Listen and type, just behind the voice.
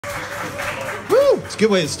It's a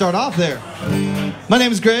good way to start off there. My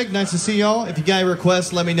name is Greg. Nice to see y'all. If you got a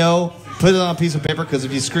request, let me know. Put it on a piece of paper, because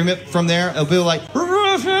if you scream it from there, it'll be like,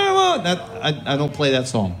 I don't play that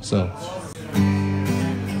song, so.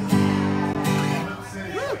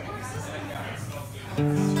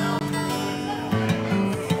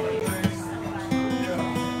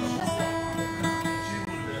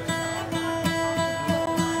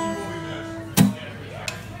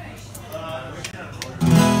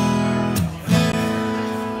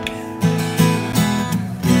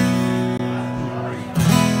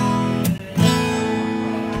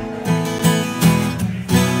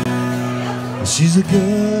 She's a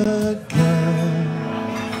good girl,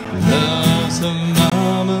 loves her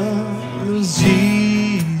mama, loves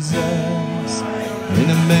Jesus, in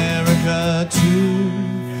America too.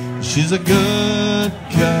 She's a good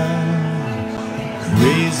girl,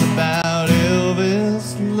 crazy about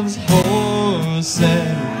Elvis, loves horses,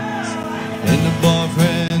 and a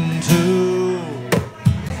boyfriend too.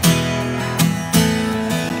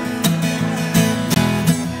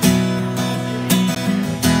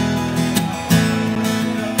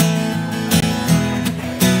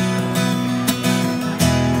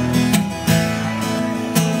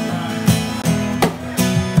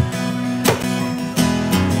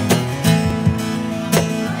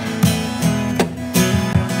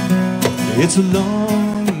 It's a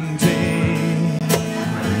long day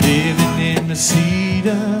living in the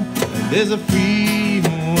cedar. There's a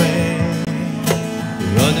freeway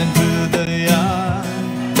running through the yard.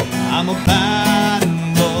 I'm a bad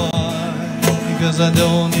boy because I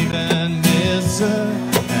don't even miss her.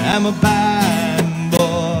 I'm a bad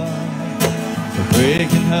boy for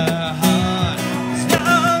breaking her heart.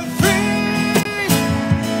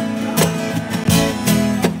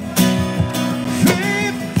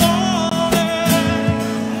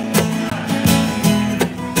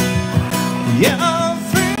 Yeah, I'm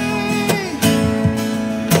free,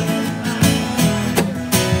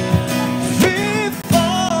 free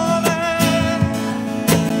falling.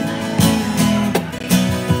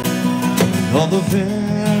 All the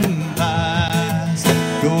vampires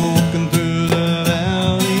go walking through the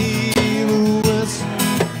valley, Luce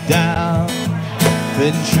down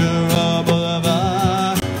Ventura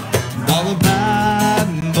Boulevard. All the bad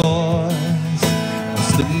boys are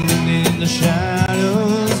standing in the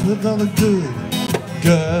shadows with all the good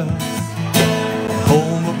girls,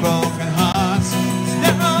 home of broken hearts.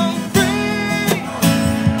 Now I'm free,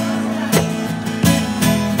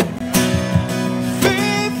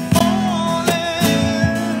 free falling.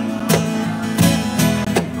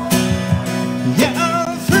 Yeah,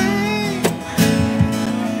 I'm free,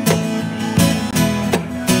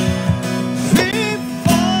 free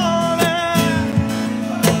falling.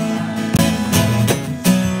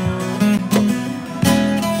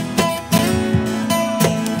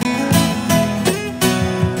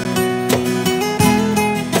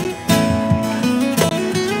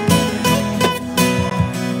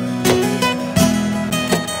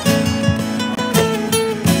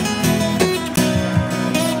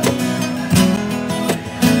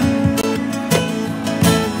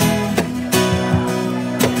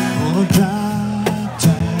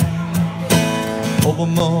 Over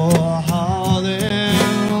more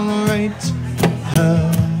Harlem on the right, her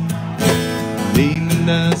beam in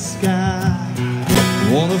the sky.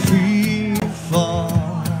 Wanna free fall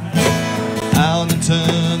out and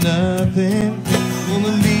turn up and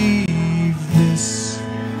wanna leave this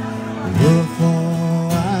world for a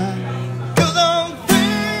while. 'Cause I'm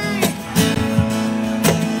free,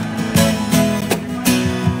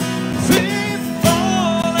 free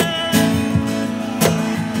falling.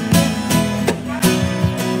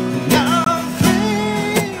 Now I'm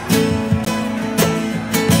free,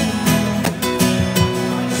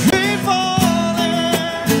 free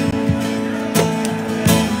falling.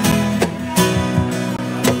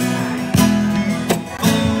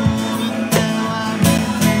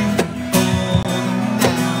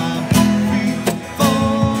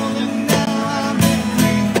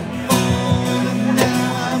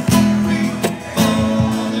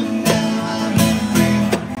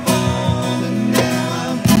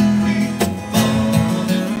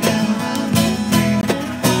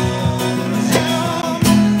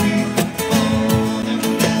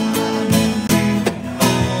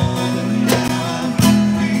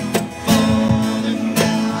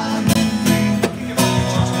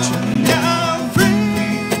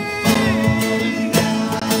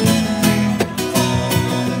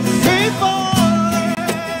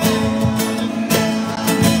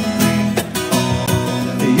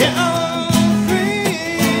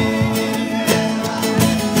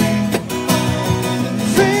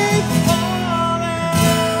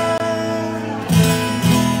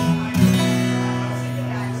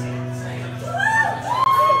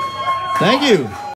 Thank you.